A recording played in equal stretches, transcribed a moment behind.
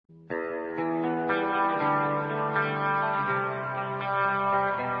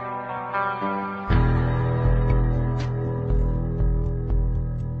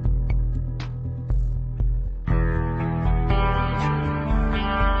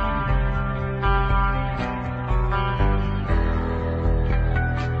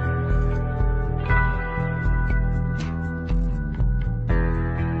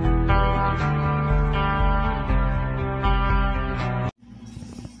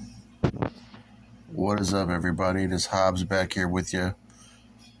What is up, everybody? It is Hobbs back here with you,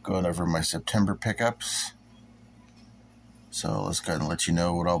 going over my September pickups. So let's go ahead and let you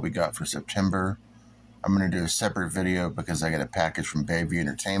know what all we got for September. I'm going to do a separate video because I got a package from Bayview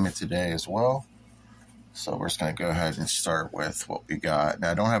Entertainment today as well. So we're just going to go ahead and start with what we got. Now,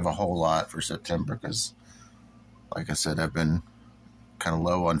 I don't have a whole lot for September because, like I said, I've been kind of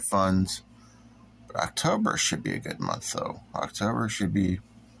low on funds. But October should be a good month, though. October should be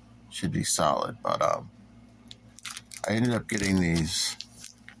solid. But I ended up getting these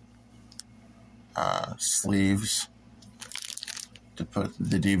sleeves to put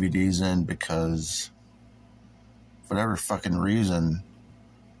the DVDs in because, for whatever fucking reason,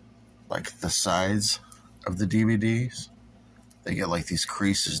 like the sides of the DVDs, they get like these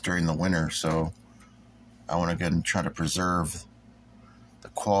creases during the winter. So I want to go and try to preserve the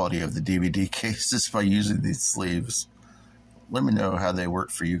quality of the DVD cases by using these sleeves. Let me know how they work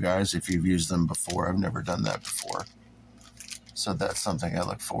for you guys if you've used them before. I've never done that before. So that's something I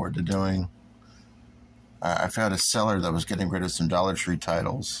look forward to doing. I found a seller that was getting rid of some Dollar Tree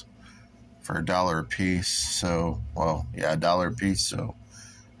titles for $1 a piece. So, well, yeah, $1 a piece. So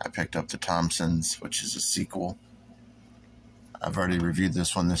I picked up the Thompsons, which is a sequel. I've already reviewed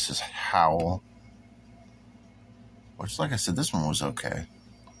this one. This is Howl. Which, like I said, this one was okay.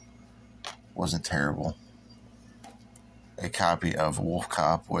 Wasn't terrible. A copy of Wolf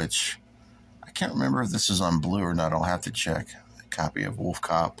Cop, which I can't remember if this is on Blue or not. I'll have to check. A copy of Wolf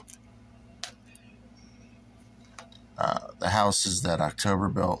Cop. The House is that October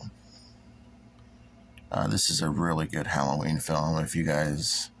built. This is a really good Halloween film. If you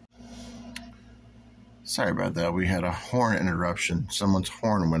guys... Sorry about that. We had a horn interruption. Someone's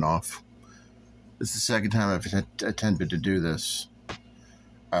horn went off. This is the second time I've attempted to do this.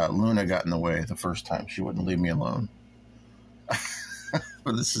 Luna got in the way the first time. She wouldn't leave me alone.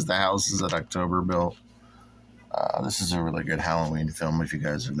 But this is the Houses that October built. This is a really good Halloween film if you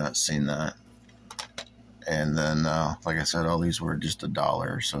guys have not seen that. And then, like I said, all these were just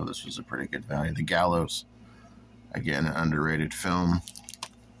 $1, so this was a pretty good value. The Gallows, again, an underrated film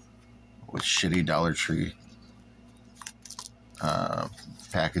with shitty Dollar Tree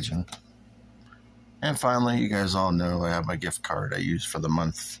packaging. And finally, you guys all know I have my gift card I use for the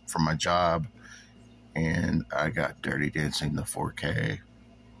month for my job. And I got Dirty Dancing the 4K.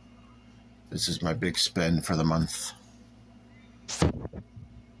 This is my big spend for the month.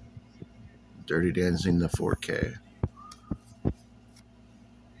 Dirty Dancing the 4K.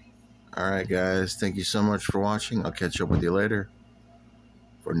 Alright, guys. Thank you so much for watching. I'll catch up with you later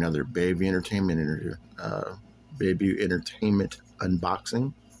for another Bayview Entertainment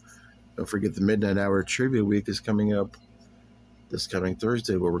unboxing. Don't forget the Midnight Hour Trivia Week is coming up this coming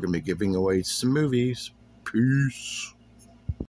Thursday, where we're going to be giving away some movies. Peace.